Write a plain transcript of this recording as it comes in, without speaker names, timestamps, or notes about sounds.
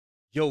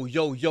Yo,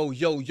 yo, yo,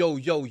 yo, yo,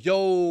 yo,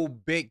 yo,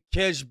 Big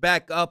Kish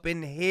back up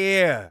in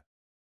here.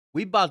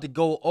 We about to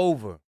go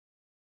over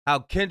how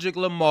Kendrick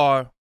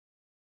Lamar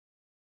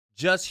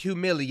just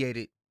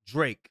humiliated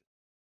Drake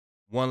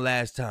one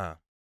last time.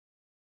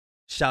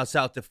 Shouts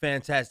out to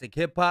Fantastic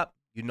Hip Hop.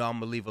 You know I'm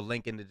going to leave a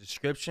link in the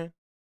description.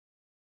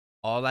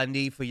 All I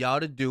need for y'all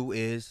to do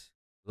is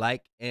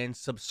like and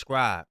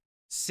subscribe.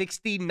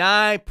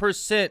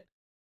 69%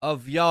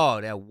 of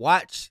y'all that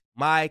watch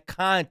my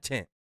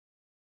content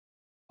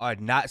are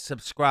not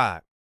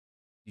subscribed.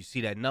 You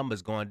see that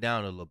number's going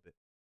down a little bit.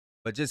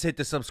 But just hit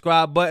the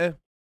subscribe button.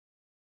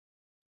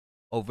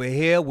 Over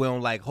here, we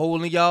don't like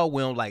holding y'all.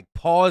 We don't like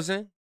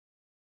pausing.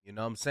 You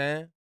know what I'm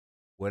saying?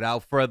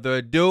 Without further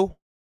ado,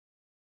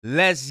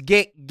 let's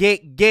get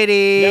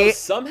it. Now,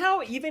 somehow,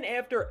 even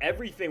after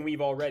everything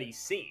we've already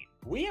seen,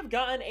 we have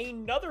gotten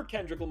another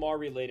Kendrick Lamar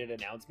related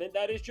announcement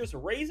that is just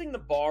raising the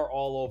bar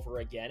all over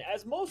again,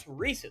 as most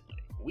recently,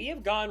 we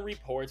have gotten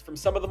reports from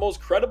some of the most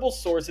credible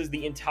sources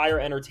the entire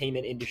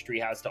entertainment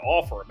industry has to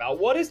offer about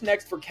what is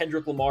next for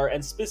Kendrick Lamar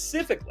and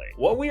specifically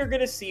what we are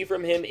going to see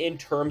from him in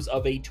terms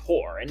of a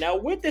tour. And now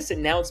with this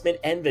announcement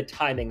and the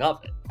timing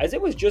of it, as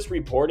it was just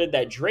reported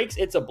that Drake's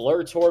It's a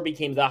Blur tour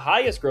became the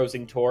highest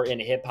grossing tour in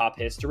hip-hop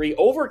history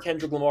over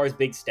Kendrick Lamar's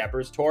Big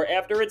Steppers tour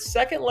after its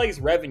second leg's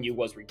revenue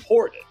was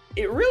reported.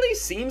 It really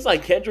seems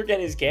like Kendrick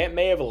and his camp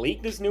may have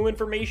leaked this new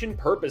information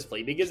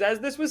purposefully, because as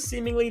this was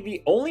seemingly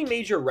the only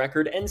major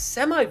record and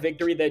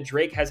semi-victory that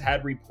Drake has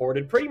had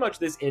reported pretty much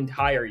this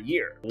entire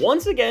year.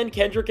 Once again,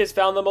 Kendrick has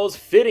found the most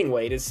fitting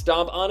way to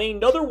stomp on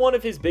another one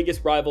of his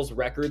biggest rivals'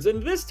 records,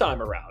 and this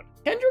time around,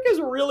 Kendrick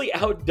has really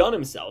outdone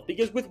himself,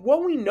 because with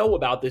what we know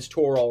about this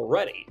tour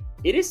already,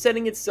 it is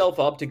setting itself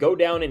up to go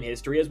down in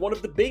history as one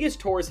of the biggest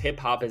tours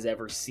hip-hop has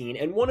ever seen,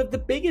 and one of the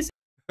biggest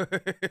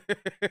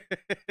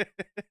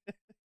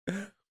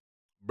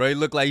Bro, he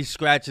look like he's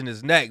scratching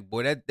his neck.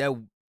 Boy, that I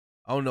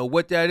don't know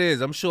what that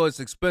is. I'm sure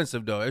it's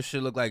expensive, though. That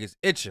shit look like it's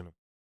itching him.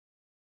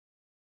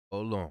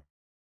 Hold on.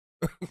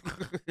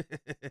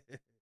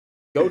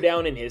 go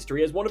down in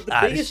history as one of the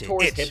biggest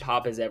tours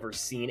hip-hop has ever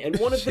seen and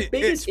one of the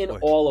biggest in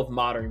all of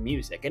modern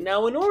music. And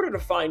now in order to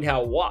find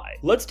out why,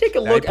 let's take a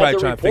look at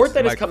the report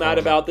that has come out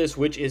about this,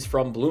 which is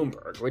from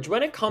Bloomberg, which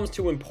when it comes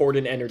to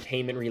important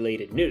entertainment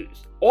related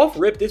news, off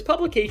rip, this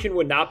publication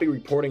would not be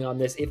reporting on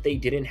this if they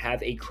didn't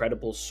have a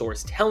credible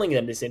source telling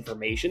them this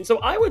information. So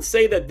I would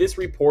say that this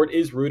report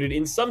is rooted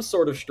in some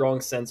sort of strong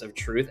sense of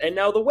truth. And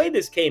now the way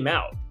this came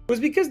out was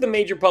because the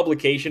major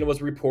publication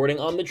was reporting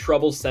on the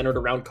troubles centered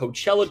around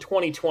Coachella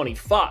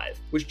 2025,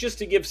 which, just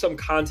to give some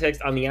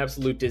context on the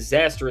absolute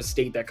disastrous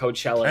state that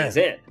Coachella is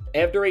in.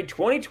 After a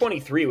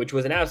 2023, which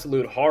was an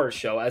absolute horror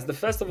show, as the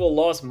festival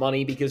lost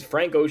money because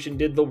Frank Ocean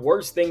did the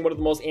worst thing one of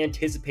the most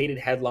anticipated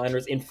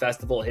headliners in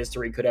festival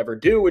history could ever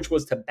do, which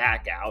was to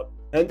back out.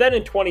 And then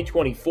in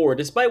 2024,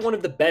 despite one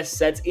of the best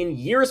sets in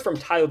years from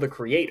Tyler the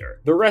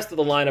Creator, the rest of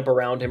the lineup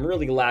around him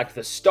really lacked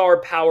the star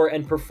power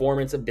and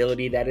performance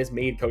ability that has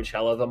made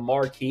Coachella the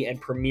marquee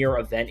and premier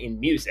event in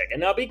music.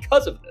 And now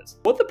because of this,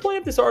 what the point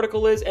of this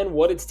article is and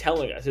what it's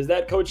telling us is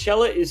that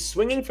Coachella is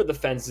swinging for the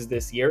fences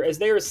this year, as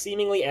they are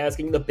seemingly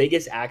asking the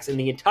biggest acts in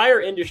the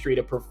entire industry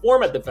to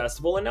perform at the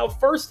festival. And now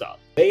first up,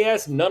 they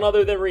asked none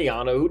other than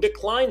Rihanna, who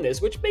declined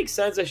this, which makes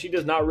sense as she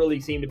does not really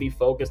seem to be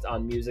focused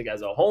on music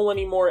as a whole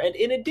anymore. And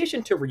in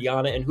addition to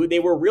Rihanna, and who they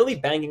were really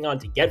banging on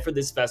to get for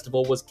this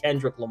festival, was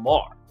Kendrick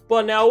Lamar.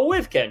 But now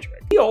with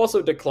Kendrick, he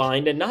also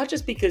declined, and not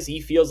just because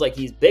he feels like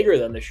he's bigger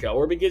than the show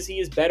or because he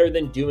is better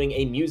than doing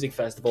a music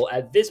festival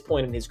at this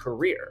point in his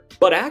career,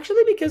 but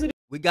actually because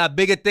we got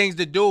bigger things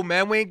to do,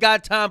 man. We ain't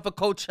got time for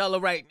Coachella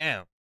right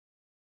now.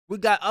 We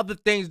got other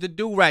things to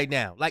do right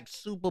now, like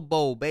Super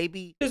Bowl,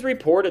 baby. It is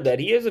reported that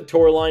he has a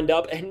tour lined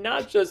up, and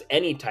not just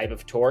any type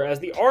of tour, as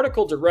the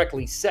article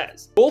directly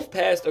says. Both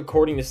passed,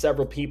 according to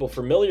several people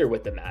familiar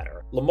with the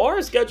matter. Lamar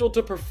is scheduled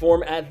to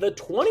perform at the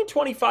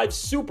 2025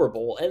 Super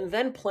Bowl and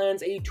then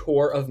plans a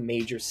tour of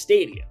major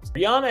stadiums.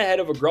 Rihanna, head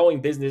of a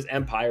growing business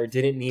empire,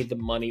 didn't need the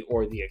money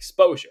or the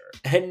exposure.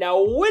 And now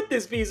with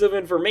this piece of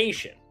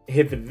information,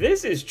 if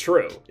this is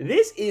true,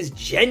 this is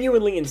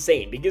genuinely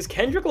insane, because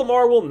Kendrick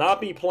Lamar will not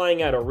be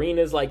playing at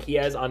arenas like he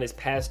has on his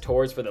past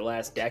tours for the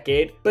last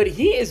decade, but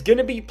he is going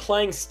to be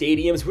playing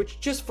stadiums, which,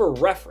 just for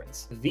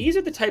reference, these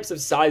are the types of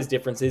size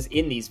differences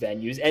in these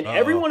venues, and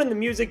everyone in the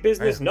music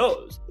business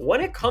knows,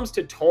 when it comes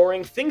to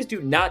touring, things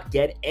do not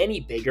get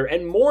any bigger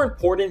and more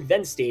important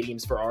than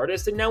stadiums for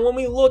artists. And now when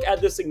we look at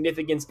the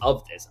significance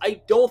of this, I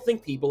don't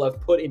think people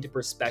have put into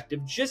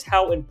perspective just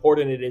how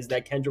important it is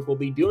that Kendrick will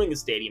be doing a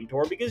stadium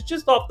tour, because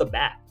just off the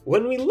bat,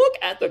 when we look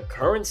at the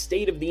current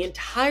state of the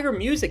entire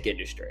music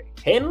industry,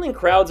 handling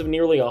crowds of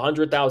nearly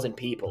 100,000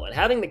 people and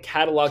having the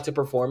catalog to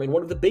perform in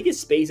one of the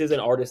biggest spaces an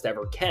artist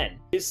ever can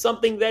is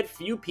something that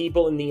few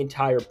people in the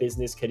entire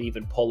business could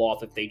even pull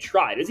off if they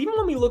tried. As even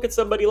when we look at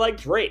somebody like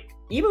Drake,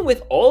 Even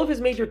with all of his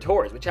major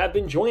tours, which have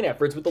been joint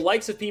efforts with the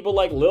likes of people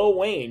like Lil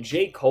Wayne,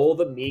 J. Cole,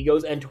 The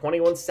Migos, and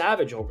 21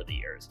 Savage over the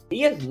years,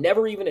 he has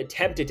never even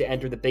attempted to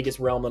enter the biggest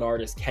realm an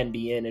artist can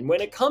be in, and when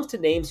it comes to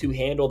names who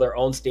handle their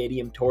own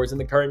stadium tours in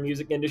the current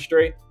music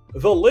industry,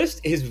 the list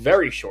is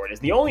very short, as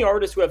the only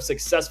artists who have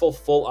successful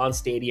full-on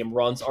stadium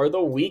runs are The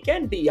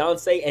Weeknd,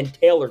 Beyonce, and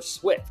Taylor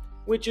Swift,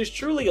 which is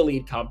truly a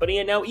lead company,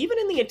 and now even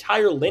in the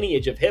entire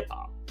lineage of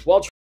hip-hop.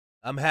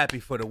 I'm happy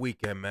for The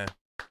Weeknd, man.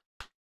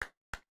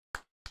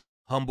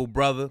 Humble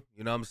brother,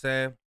 you know what I'm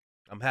saying?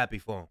 I'm happy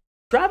for him.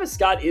 Travis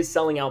Scott is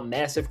selling out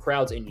massive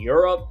crowds in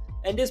Europe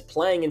and is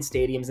playing in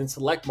stadiums in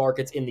select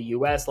markets in the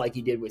US like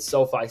he did with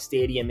SoFi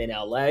Stadium in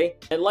LA,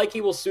 and like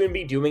he will soon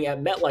be doing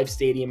at MetLife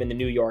Stadium in the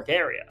New York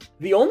area.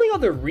 The only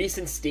other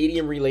recent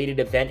stadium-related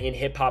event in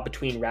hip-hop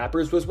between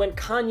rappers was when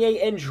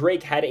Kanye and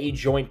Drake had a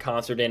joint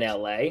concert in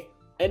LA.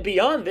 And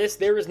beyond this,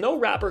 there is no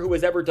rapper who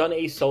has ever done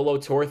a solo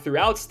tour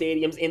throughout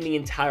stadiums in the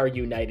entire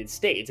United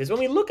States, as when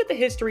we look at the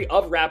history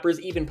of rappers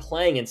even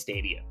playing in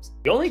stadiums,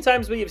 the only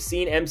times we have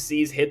seen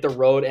MCs hit the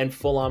road and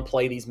full-on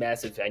play these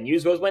massive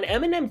venues was when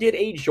Eminem did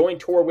a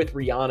joint tour with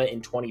Rihanna in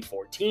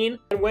 2014,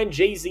 and when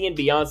Jay-Z and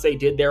Beyonce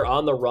did their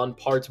On the Run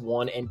Parts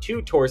 1 and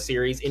 2 tour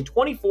series in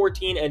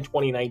 2014 and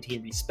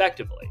 2019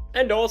 respectively.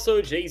 And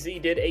also, Jay-Z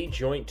did a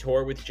joint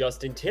tour with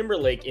Justin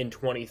Timberlake in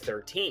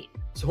 2013.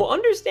 So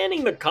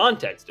understanding the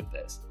context of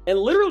this, and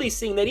literally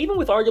seeing that even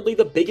with arguably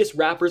the biggest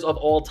rappers of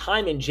all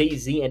time in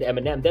Jay-Z and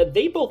Eminem, that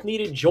they both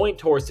needed joint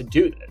tours to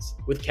do this,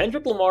 with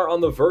Kendrick Lamar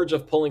on the verge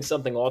of pulling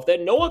something off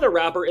that no other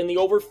rapper in the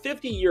over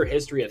 50-year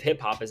history of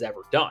hip-hop has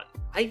ever done.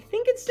 I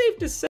think it's safe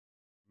to say,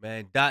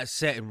 man, Dot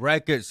setting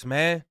records,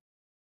 man.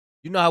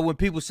 You know how when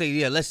people say,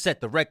 yeah, let's set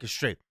the record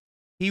straight,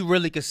 he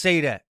really could say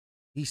that.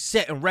 He's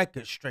setting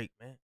records straight,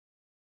 man.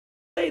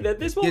 That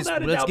this will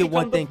without a doubt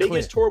become the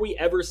biggest tour we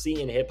ever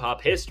see in hip-hop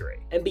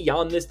history, and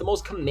beyond this, the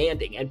most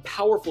commanding and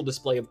powerful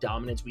display of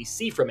dominance we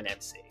see from an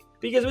MC.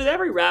 Because with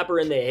every rapper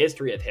in the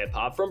history of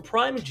hip-hop, from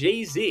prime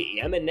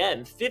Jay-Z,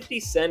 Eminem, 50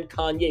 Cent,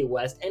 Kanye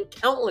West, and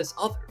countless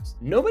others,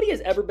 nobody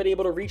has ever been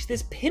able to reach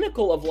this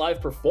pinnacle of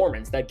live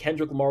performance that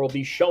Kendrick Lamar will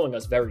be showing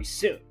us very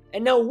soon.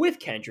 And now with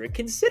Kendrick,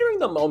 considering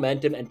the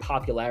momentum and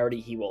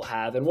popularity he will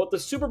have and what the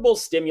Super Bowl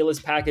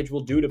stimulus package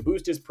will do to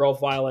boost his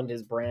profile and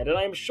his brand, and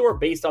I am sure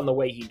based on the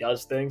way he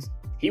does things,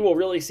 he will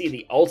really see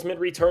the ultimate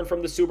return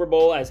from the Super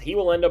Bowl, as he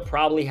will end up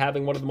probably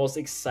having one of the most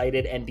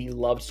excited and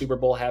beloved Super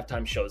Bowl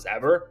halftime shows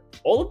ever.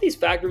 All of these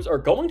factors are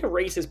going to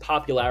raise his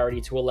popularity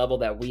to a level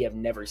that we have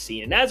never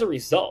seen, and as a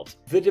result,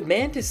 the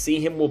demand to see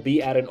him will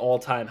be at an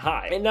all-time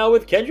high. And now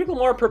with Kendrick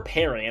Lamar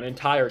preparing an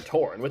entire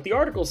tour, and with the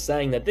article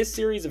saying that this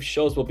series of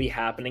shows will be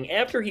happening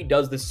after he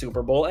does the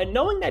Super Bowl, and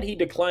knowing that he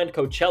declined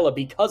Coachella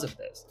because of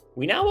this,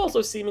 we now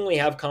also seemingly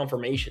have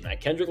confirmation that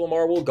Kendrick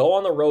Lamar will go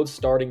on the road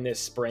starting this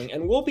spring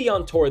and will be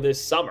on tour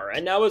this summer.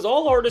 And now, as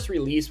all artists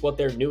release what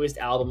their newest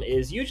album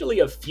is, usually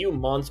a few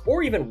months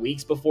or even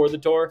weeks before the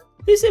tour,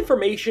 this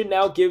information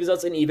now gives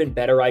us an even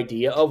better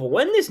idea of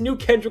when this new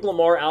Kendrick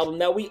Lamar album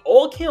that we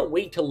all can't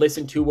wait to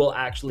listen to will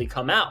actually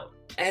come out.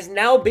 As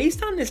now,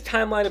 based on this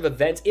timeline of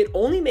events, it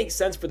only makes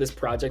sense for this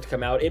project to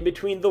come out in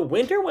between the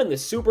winter when the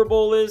Super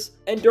Bowl is,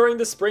 and during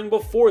the spring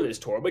before this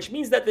tour, which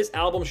means that this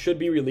album should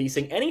be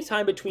releasing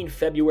anytime between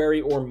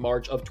February or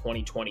March of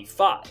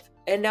 2025.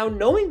 And now,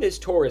 knowing this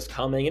tour is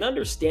coming and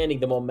understanding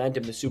the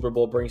momentum the Super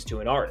Bowl brings to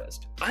an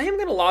artist, I am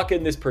going to lock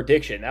in this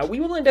prediction that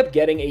we will end up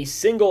getting a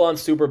single on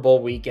Super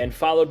Bowl weekend,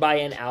 followed by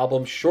an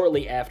album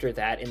shortly after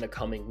that in the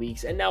coming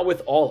weeks. And now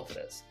with all of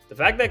this, the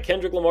fact that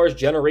Kendrick Lamar's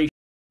generation,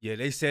 yeah,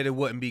 they said it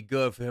wouldn't be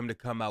good for him to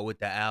come out with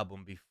the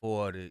album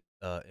before the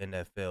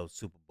NFL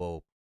Super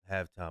Bowl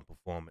halftime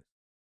performance.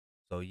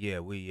 So yeah,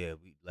 we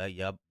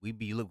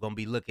gonna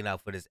be looking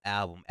out for this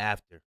album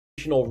after.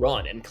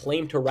 Run and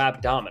claim to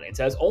rap dominance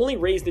has only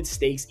raised its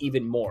stakes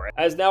even more,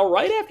 as now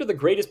right after the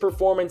greatest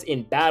performance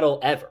in battle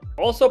ever,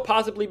 also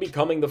possibly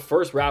becoming the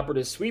first rapper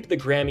to sweep the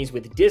Grammys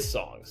with diss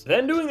songs,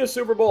 then doing the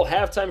Super Bowl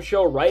halftime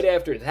show right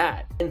after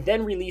that, and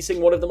then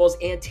releasing one of the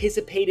most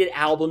anticipated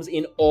albums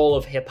in all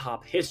of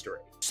hip-hop history.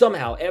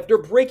 Somehow, after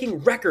breaking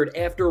record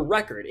after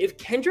record, if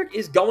Kendrick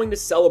is going to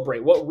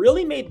celebrate what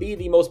really may be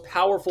the most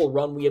powerful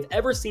run we have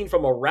ever seen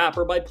from a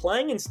rapper by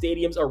playing in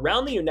stadiums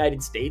around the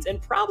United States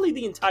and probably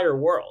the entire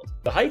world,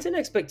 the heights and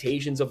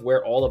expectations of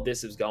where all of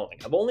this is going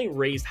have only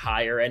raised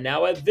higher, and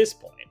now at this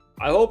point,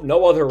 I hope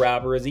no other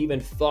rapper has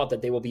even thought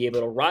that they will be able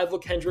to rival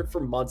Kendrick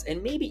for months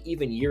and maybe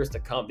even years to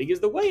come,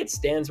 because the way it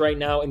stands right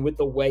now and with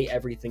the way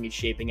everything is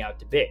shaping out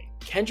to be,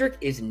 Kendrick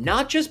is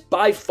not just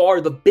by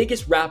far the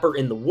biggest rapper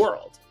in the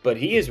world, but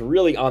he is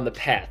really on the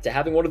path to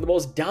having one of the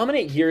most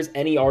dominant years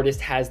any artist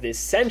has this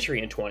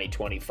century in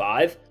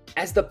 2025,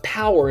 as the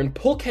power and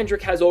pull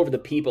Kendrick has over the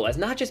people has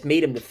not just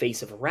made him the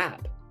face of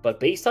rap,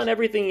 but based on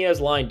everything he has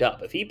lined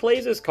up, if he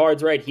plays his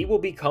cards right, he will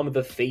become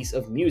the face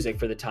of music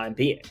for the time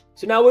being.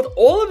 So now with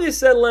all of this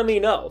said, let me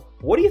know,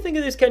 what do you think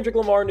of this Kendrick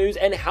Lamar news,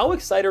 and how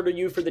excited are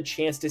you for the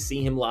chance to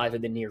see him live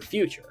in the near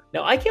future?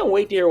 Now, I can't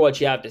wait to hear what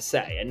you have to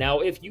say, and now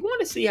if you want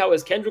to see how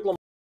his Kendrick Lamar...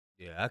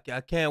 Yeah, I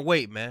can't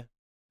wait, man.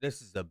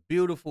 This is a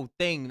beautiful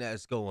thing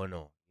that's going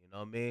on, you know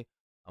what I mean?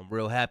 I'm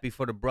real happy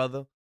for the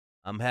brother.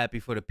 I'm happy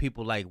for the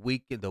people like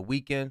the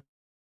Weeknd.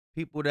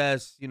 People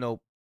that's, you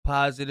know,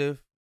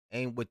 positive,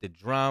 ain't with the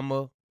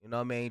drama, you know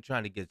what I mean, ain't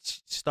trying to get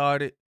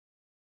started.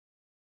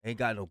 Ain't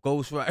got no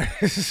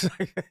ghostwriters.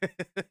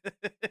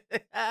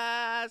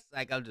 It's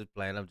like I'm just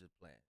playing.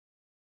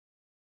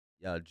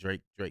 Y'all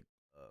Drake people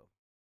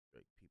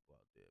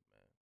out there,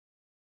 man.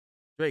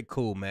 Drake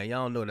cool, man.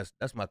 Y'all don't know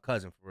that's my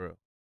cousin for real.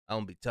 I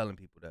don't be telling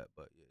people that,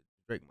 but yeah,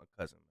 Drake my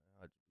cousin,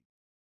 man. I just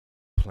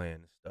be playing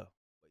and stuff.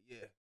 But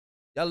yeah.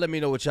 Y'all let me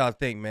know what y'all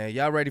think, man.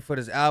 Y'all ready for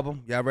this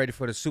album? Y'all ready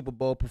for the Super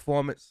Bowl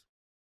performance?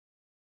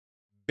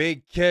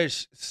 Big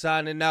Kish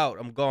signing out.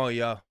 I'm going,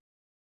 y'all.